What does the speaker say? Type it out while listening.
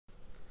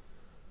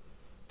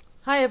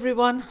Hi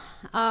everyone,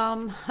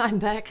 I'm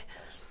back.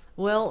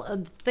 Well,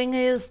 the thing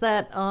is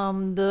that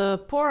the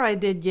pour I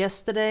did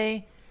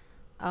yesterday,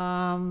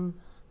 um,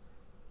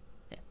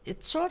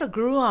 it sort of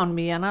grew on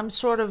me, and I'm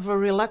sort of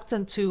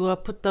reluctant to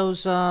put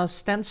those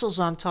stencils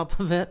on top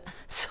of it.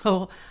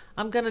 So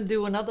I'm gonna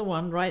do another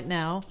one right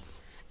now,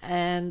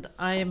 and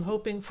I am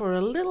hoping for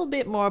a little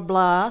bit more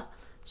blah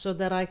so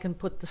that I can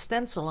put the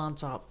stencil on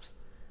top.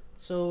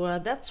 So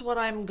that's what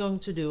I'm going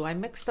to do. I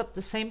mixed up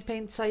the same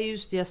paints I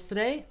used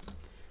yesterday.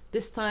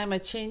 This time I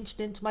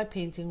changed into my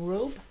painting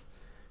robe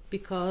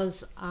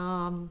because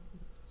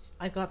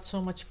I got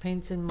so much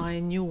paint in my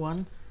new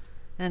one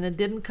and it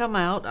didn't come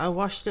out. I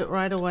washed it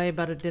right away,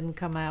 but it didn't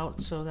come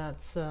out, so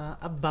that's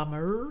a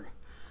bummer.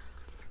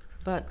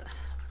 But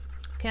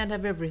can't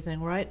have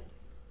everything, right?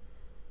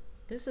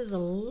 This is a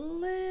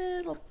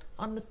little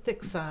on the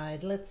thick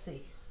side. Let's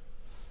see.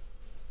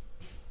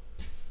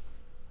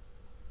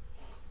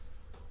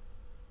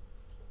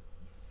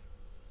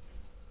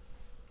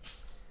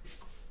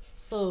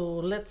 So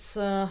let's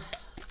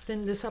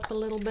thin this up a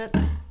little bit.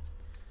 A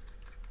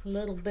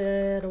little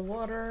bit of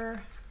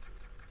water.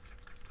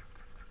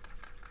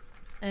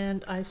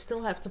 And I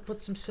still have to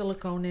put some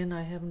silicone in.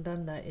 I haven't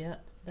done that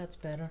yet. That's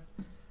better.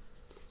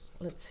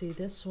 Let's see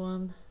this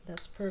one.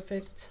 That's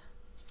perfect.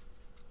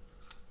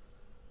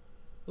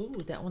 Ooh,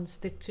 that one's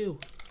thick too.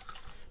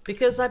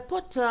 Because I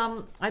put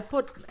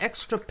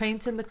extra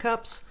paint in the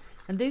cups,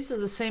 and these are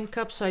the same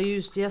cups I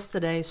used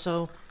yesterday,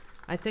 so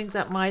I think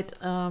that might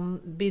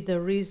be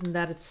the reason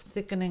that it's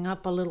thickening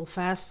up a little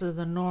faster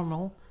than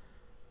normal.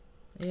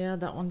 Yeah,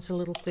 that one's a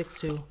little thick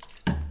too.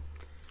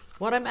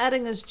 What I'm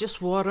adding is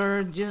just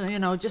water, you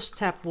know, just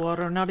tap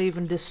water, not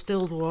even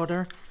distilled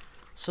water.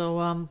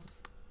 So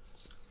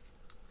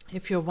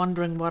if you're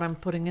wondering what I'm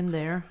putting in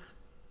there,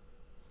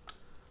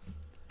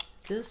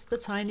 just a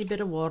tiny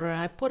bit of water.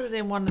 I put it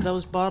in one of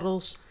those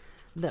bottles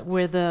that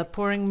where the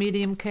pouring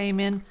medium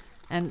came in,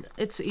 and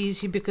it's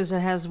easy because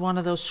it has one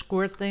of those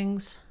squirt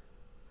things.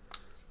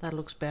 That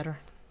looks better.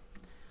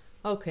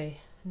 Okay,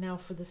 now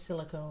for the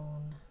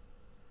silicone.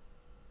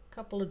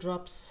 Couple of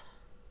drops.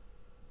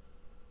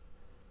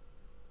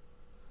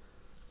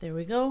 There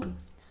we go.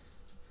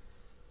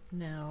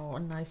 Now a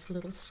nice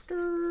little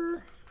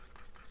stir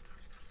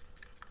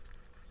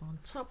on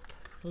top,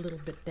 a little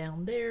bit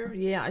down there.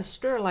 Yeah, I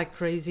stir like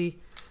crazy.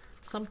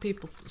 Some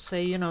people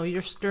say, you know,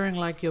 you're stirring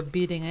like you're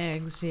beating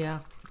eggs. Yeah,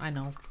 I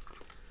know.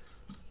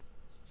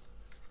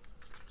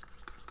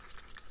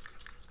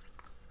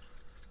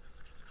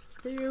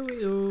 There we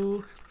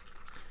go.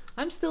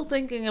 I'm still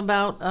thinking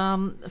about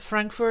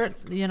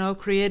Frankfurt, you know,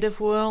 Creative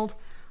World.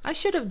 I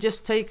should have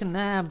just taken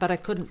that, but I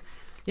couldn't.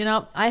 You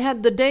know, I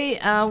had the day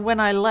when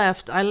I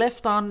left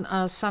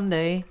on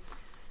Sunday.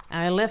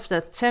 I left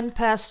at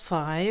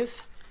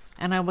 5:10,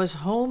 and I was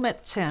home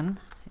at 10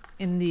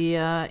 in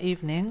the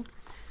evening.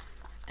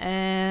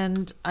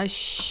 And I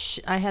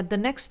had the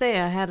next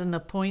day I had an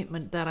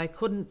appointment that I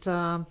couldn't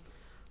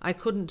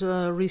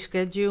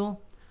reschedule.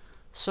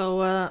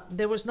 So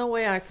there was no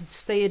way I could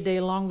stay a day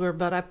longer,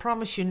 but I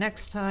promise you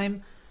next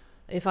time,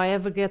 if I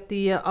ever get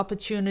the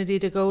opportunity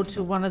to go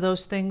to one of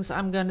those things,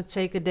 I'm going to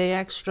take a day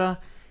extra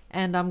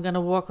and I'm going to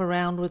walk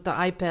around with the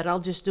iPad. I'll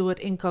just do it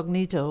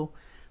incognito,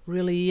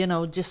 really, you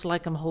know, just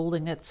like I'm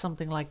holding it,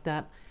 something like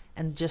that,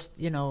 and just,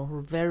 you know,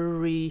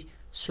 very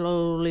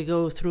slowly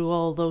go through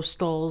all those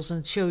stalls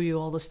and show you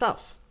all the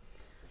stuff.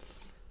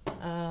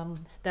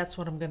 That's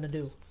what I'm going to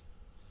do.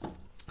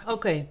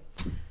 Okay,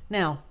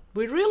 now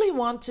we really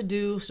want to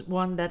do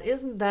one that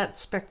isn't that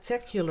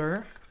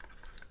spectacular,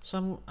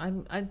 so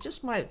I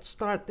just might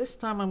start this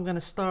time. I'm going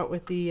to start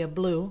with the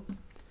blue,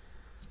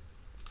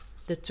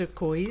 the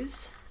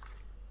turquoise,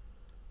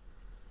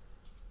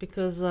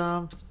 because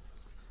I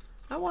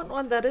want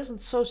one that isn't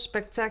so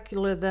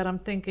spectacular that I'm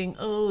thinking,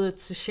 oh,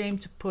 it's a shame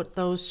to put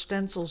those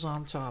stencils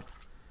on top.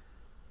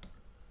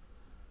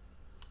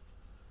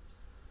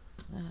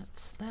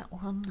 That's that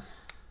one.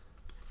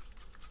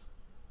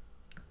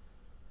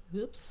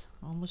 Oops,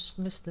 almost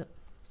missed it.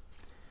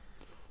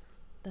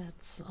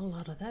 That's a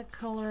lot of that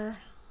color.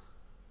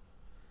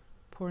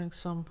 Pouring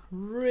some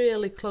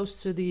really close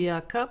to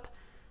the cup.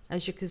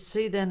 As you can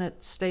see, then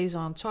it stays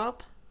on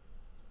top.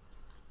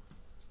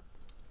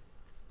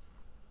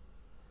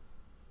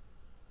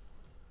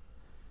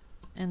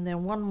 And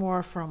then one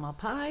more from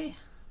up high,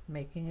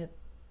 making it,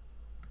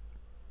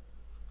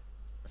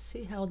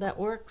 see how that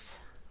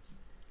works?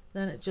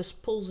 Then it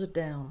just pulls it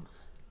down.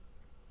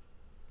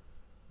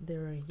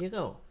 There you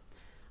go.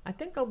 I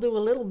think I'll do a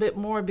little bit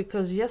more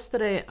because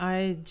yesterday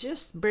I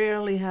just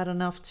barely had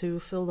enough to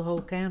fill the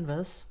whole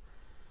canvas.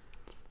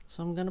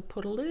 So I'm going to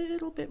put a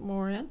little bit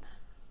more in.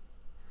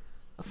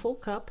 A full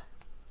cup.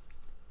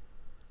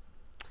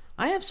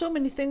 I have so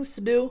many things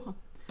to do.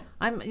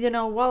 You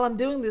know, while I'm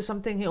doing this,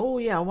 I'm thinking, oh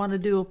yeah, I want to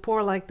do a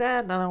pour like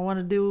that, and I want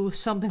to do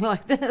something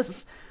like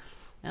this.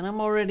 And I'm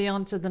already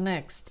on to the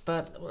next,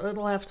 but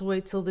it'll have to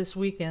wait till this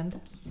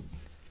weekend.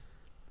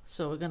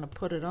 So we're going to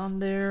put it on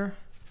there.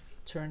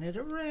 Turn it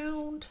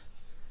around.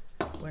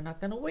 We're not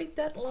going to wait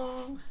that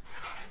long.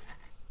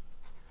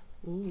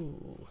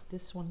 Ooh,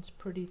 this one's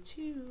pretty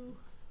too.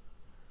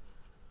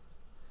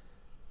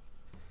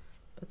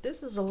 But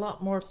this is a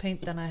lot more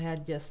paint than I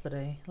had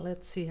yesterday.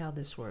 Let's see how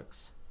this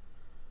works.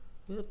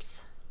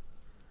 Oops.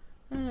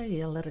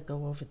 Yeah, let it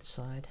go over the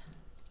side.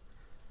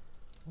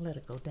 Let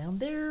it go down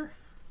there.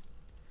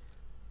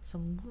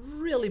 Some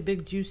really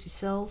big juicy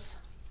cells.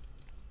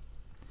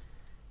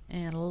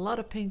 And a lot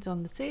of paint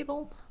on the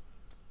table.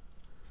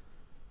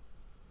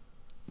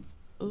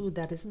 Ooh,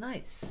 that is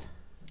nice.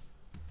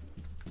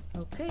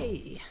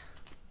 Okay.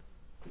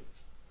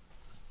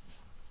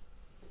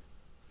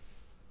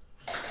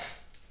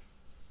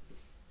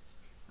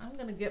 I'm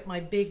gonna get my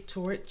big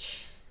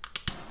torch.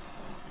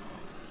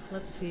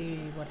 Let's see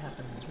what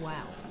happens.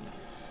 Wow.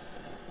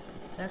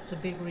 That's a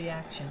big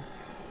reaction.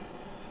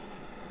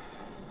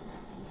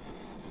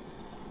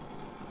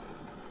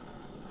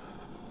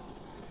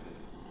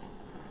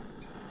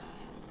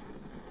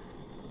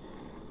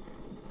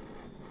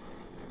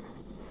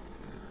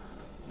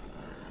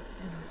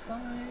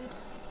 Inside.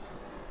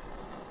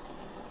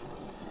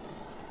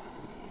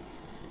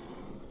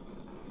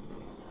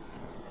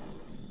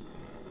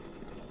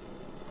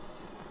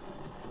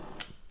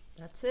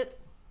 That's it.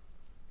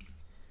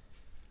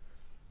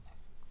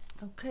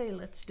 Okay,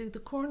 let's do the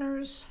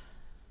corners.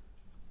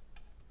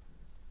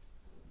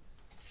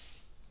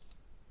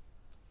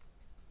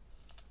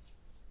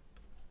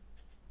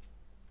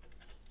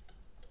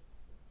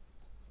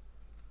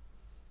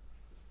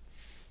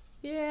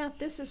 Yeah,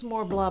 this is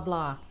more blah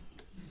blah.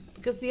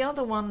 Because the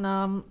other one,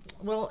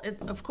 well,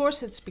 of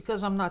course it's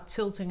because I'm not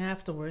tilting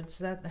afterwards.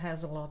 That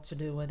has a lot to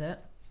do with it.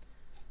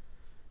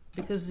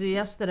 Because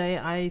yesterday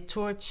I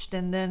torched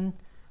and then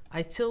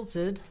I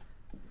tilted.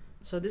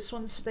 So this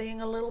one's staying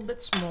a little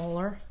bit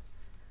smaller.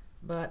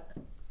 But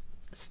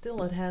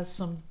still it has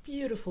some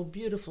beautiful,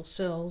 beautiful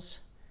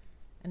cells.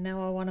 And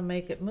now I want to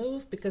make it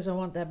move because I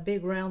want that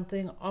big round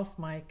thing off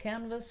my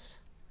canvas.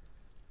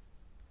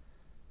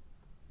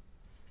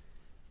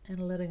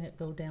 And letting it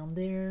go down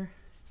there.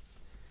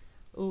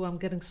 Oh, I'm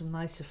getting some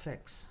nice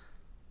effects.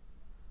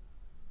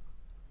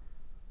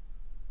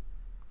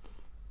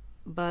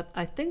 But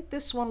I think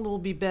this one will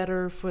be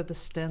better for the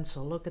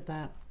stencil. Look at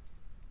that.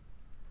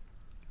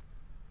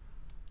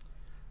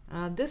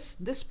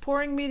 This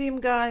pouring medium,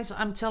 guys,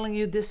 I'm telling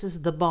you, this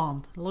is the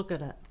bomb. Look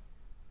at it.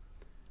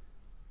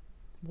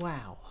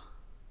 Wow.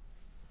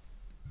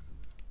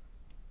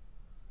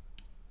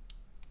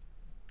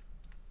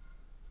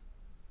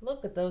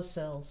 Look at those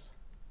cells.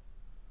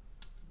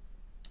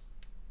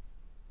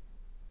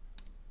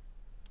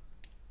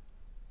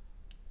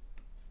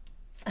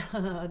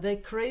 Are they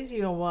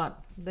crazy or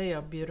what? They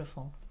are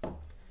beautiful.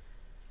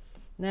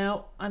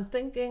 Now I'm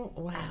thinking,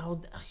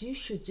 wow, you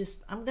should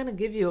just, I'm gonna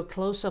give you a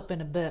close-up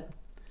in a bit.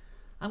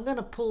 I'm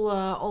gonna pull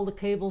all the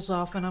cables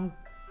off and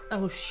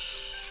oh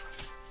shh.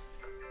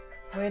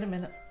 Wait a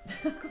minute.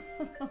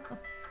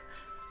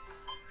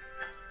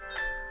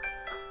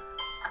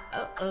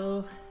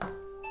 Uh-oh.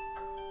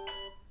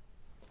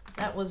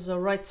 That was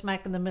right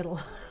smack in the middle.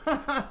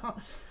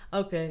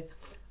 Okay.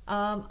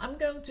 I'm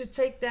going to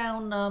take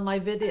down my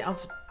video.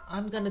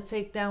 I'm going to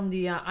take down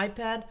the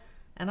iPad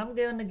and I'm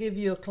going to give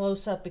you a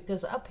close-up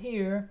because up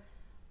here,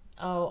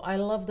 oh, I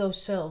love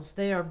those cells.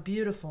 They are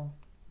beautiful.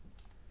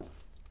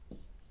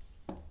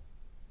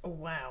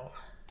 Wow.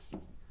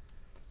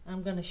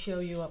 I'm going to show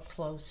you up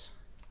close.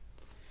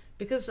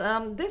 Because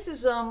this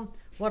is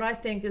what I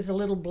think is a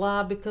little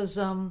blah because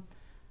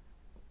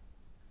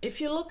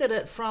if you look at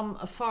it from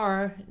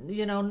afar,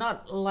 you know,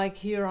 not like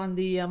here on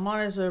the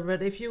monitor,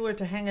 but if you were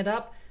to hang it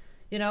up,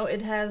 you know,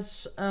 it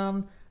has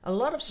a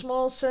lot of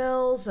small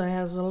cells, it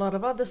has a lot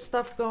of other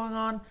stuff going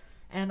on,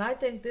 and I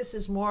think this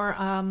is more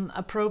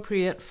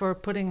appropriate for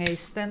putting a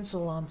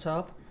stencil on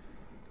top.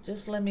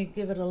 Just let me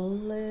give it a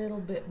little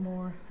bit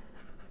more,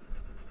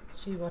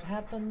 see what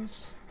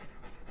happens.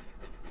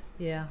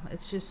 Yeah,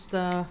 it's just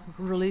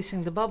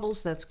releasing the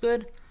bubbles, that's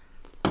good.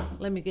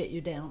 Let me get you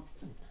down.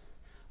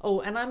 Oh,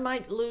 and I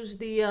might lose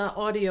the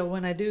audio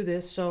when I do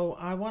this, so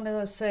I want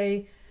to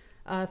say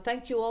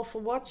thank you all for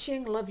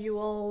watching. Love you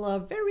all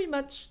very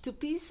much to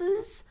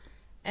pieces.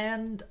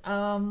 And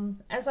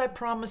as I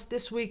promised,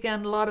 this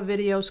weekend, a lot of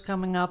videos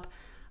coming up.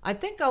 I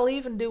think I'll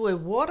even do a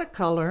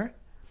watercolor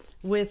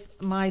with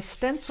my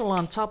stencil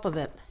on top of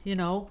it, you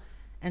know,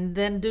 and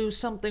then do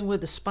something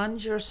with a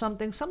sponge or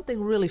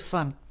something really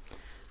fun.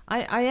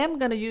 I am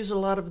going to use a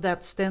lot of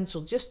that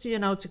stencil just, you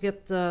know, to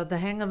get the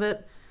hang of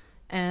it.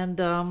 And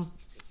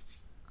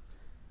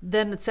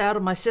then it's out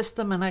of my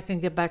system and I can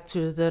get back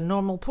to the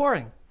normal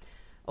pouring.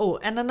 Oh,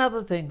 and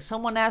another thing,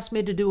 someone asked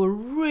me to do a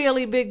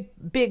really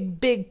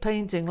big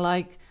painting,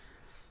 like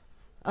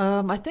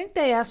I think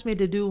they asked me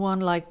to do one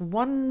like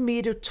 1.20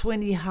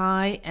 meters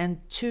high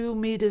and 2.50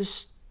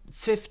 meters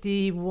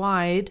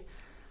wide.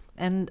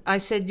 And I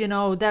said, you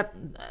know, that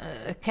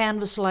a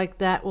canvas like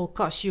that will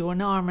cost you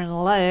an arm and a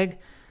leg.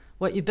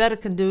 What you better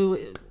can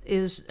do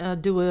is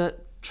do a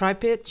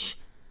tri-pitch.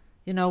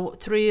 You know,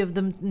 3 of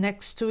them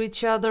next to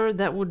each other.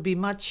 That would be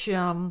much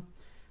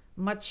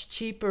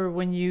cheaper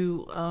when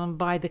you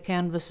buy the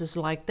canvases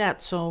like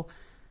that. So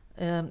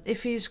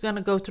If he's going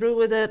to go through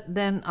with it,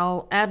 then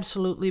I'll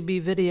absolutely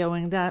be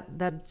videoing that.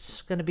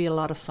 That's going to be a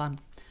lot of fun.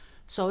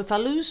 So if I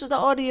lose the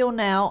audio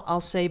now,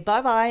 I'll say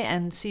bye-bye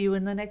and see you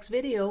in the next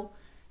video,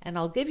 and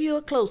I'll give you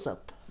a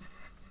close-up.